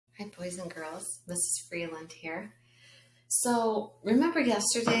Hi, boys and girls. Mrs. Freeland here. So, remember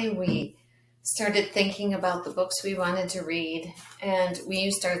yesterday we started thinking about the books we wanted to read, and we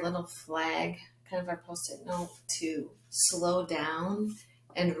used our little flag, kind of our post-it note, to slow down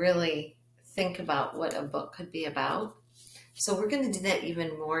and really think about what a book could be about. So we're going to do that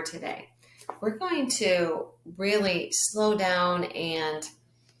even more today. We're going to really slow down and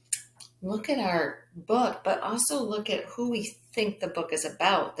look at our book, but also look at who we think the book is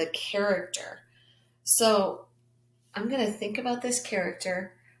about, the character. So I'm going to think about this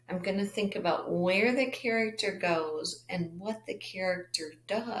character. I'm going to think about where the character goes and what the character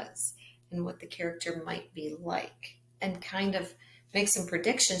does and what the character might be like, and kind of make some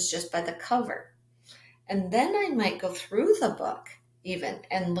predictions just by the cover. And then I might go through the book even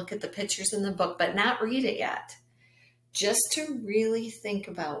and look at the pictures in the book, but not read it yet, just to really think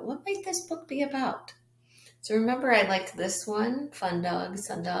about what might this book be about. So remember, I liked this one, Fun Dog,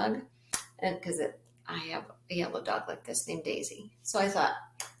 Sun Dog, and because I have a yellow dog like this named Daisy. So I thought,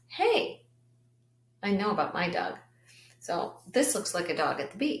 hey, I know about my dog. So this looks like a dog at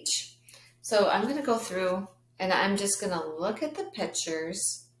the beach. So I'm going to go through and I'm just going to look at the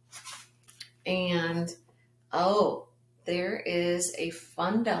pictures and, oh, there is a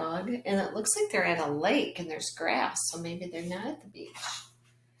fun dog, and it looks like they're at a lake and there's grass, so maybe they're not at the beach.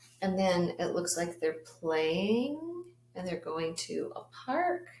 And then it looks like they're playing and they're going to a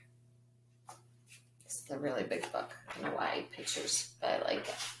park. This is a really big book. I don't know why pictures, but I like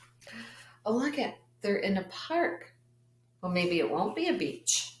it. Oh, look at, they're in a park. Well, maybe it won't be a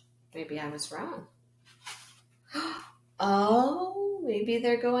beach. Maybe I was wrong. Oh, maybe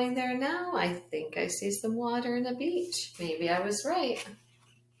they're going there now. I think I see some water and a beach. Maybe I was right.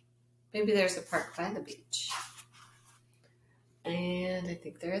 Maybe there's a park by the beach. And I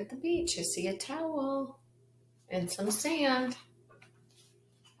think they're at the beach. I see a towel and some sand.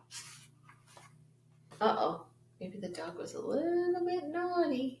 Uh-oh, maybe the dog was a little bit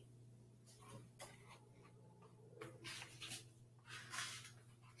naughty.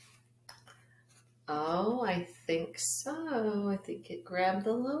 Oh, I think so. I think it grabbed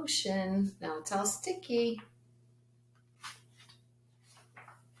the lotion. Now it's all sticky.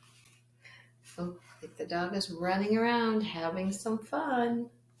 Oh, I think the dog is running around having some fun.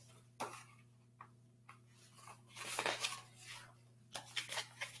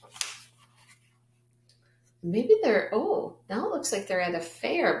 Maybe they're, oh, now it looks like they're at a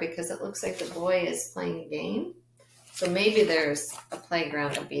fair because it looks like the boy is playing a game. So maybe there's a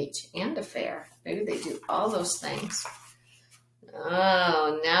playground, a beach, and a fair. Maybe they do all those things.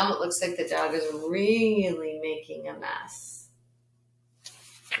 Oh, now it looks like the dog is really making a mess.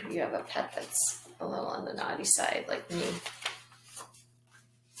 Maybe you have a pet that's a little on the naughty side like me.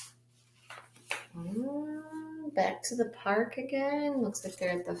 Back to the park again. Looks like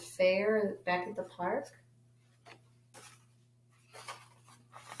they're at the fair, back at the park.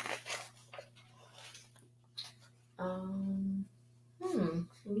 I'm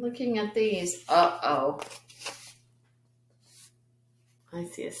looking at these. Uh-oh. I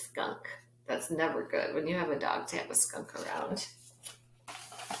see a skunk. That's never good when you have a dog to have a skunk around.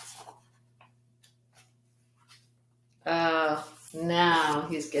 Now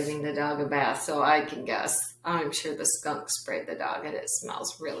he's giving the dog a bath, so I can guess. I'm sure the skunk sprayed the dog and it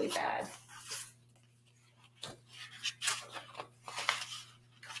smells really bad.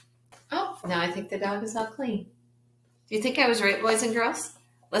 Oh, now I think the dog is all clean. Do you think I was right, boys and girls?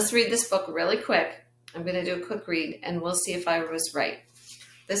 Let's read this book really quick. I'm going to do a quick read, and we'll see if I was right.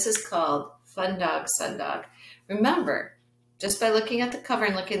 This is called Fun Dog, Sun Dog. Remember, just by looking at the cover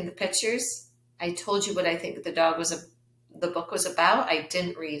and looking at the pictures, I told you what I think the book was about. I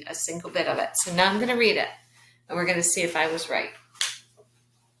didn't read a single bit of it. So now I'm going to read it, and we're going to see if I was right.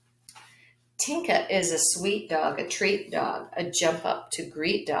 Tinka is a sweet dog, a treat dog, a jump up to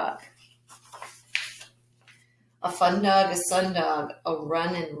greet dog. A fun dog, a sun dog, a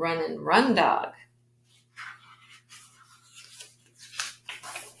run and run and run dog.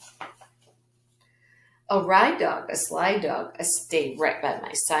 A ride dog, a slide dog, a stay right by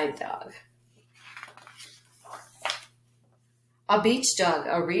my side dog. A beach dog,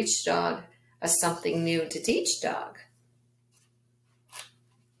 a reach dog, a something new to teach dog.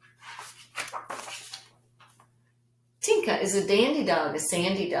 Tinka is a dandy dog, a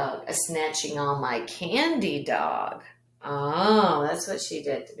sandy dog, a snatching all my candy dog. Oh, that's what she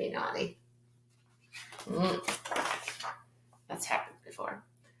did to be naughty. That's happened before.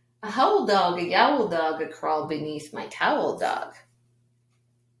 A howl dog, a yowl dog, a crawl beneath my towel dog.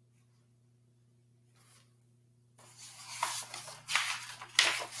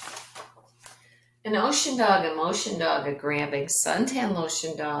 An ocean dog, a motion dog, a grabbing suntan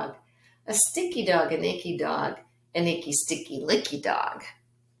lotion dog, a sticky dog, an icky dog, an icky, sticky, licky dog.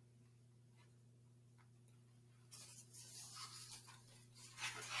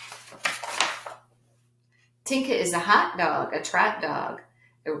 Tinka is a hot dog, a trot dog,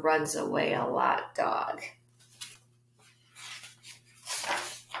 a runs away a lot dog.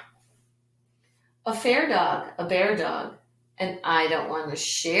 A fair dog, a bear dog, an I don't want to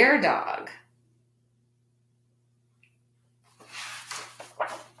share dog.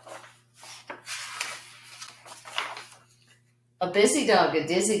 A busy dog, a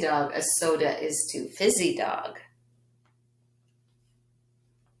dizzy dog, a soda is too fizzy dog.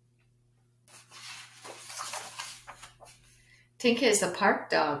 Tinka is a park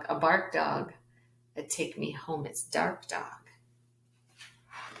dog, a bark dog, a take me home it's dark dog.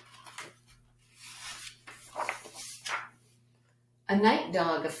 A night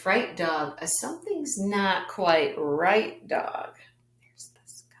dog, a fright dog, a something's not quite right dog. There's the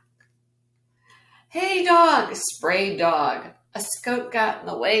skunk. Hey dog, spray dog, a scout got in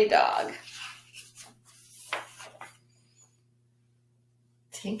the way dog.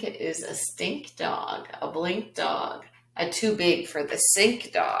 Tinka is a stink dog, a blink dog, a too big for the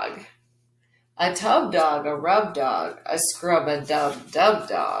sink dog. A tub dog, a rub dog, a scrub a dub dub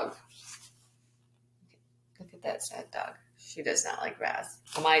dog. Look at that sad dog. She does not like baths.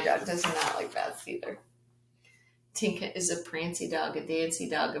 My dog does not like baths either. Tinka is a prancy dog, a dancy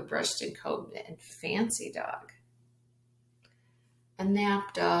dog, a brushed and combed and fancy dog. A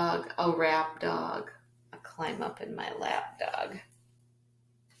nap dog, a rap dog, a climb up in my lap dog.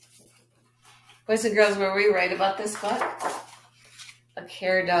 Boys and girls, were we right about this book? A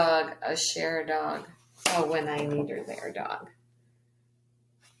care dog, a share dog, a when I need her there dog.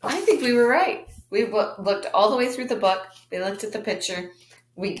 I think we were right. We looked all the way through the book. We looked at the picture.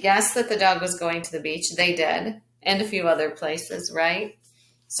 We guessed that the dog was going to the beach. They did. And a few other places, right?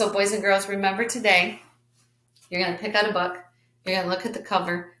 So boys and girls, remember today, you're going to pick out a book. You're going to look at the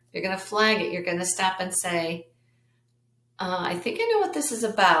cover. You're going to flag it. You're going to stop and say, I think I know what this is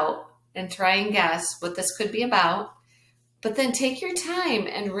about, and try and guess what this could be about. But then take your time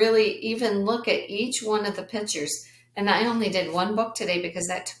and really even look at each one of the pictures. And I only did one book today because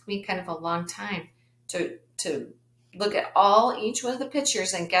that took me kind of a long time to look at each one of the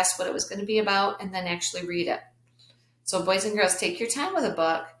pictures and guess what it was going to be about and then actually read it. So boys and girls, take your time with a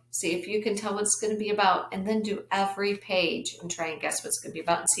book, see if you can tell what it's going to be about, and then do every page and try and guess what it's going to be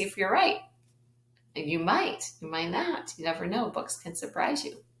about and see if you're right. And you might not. You never know. Books can surprise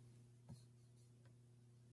you.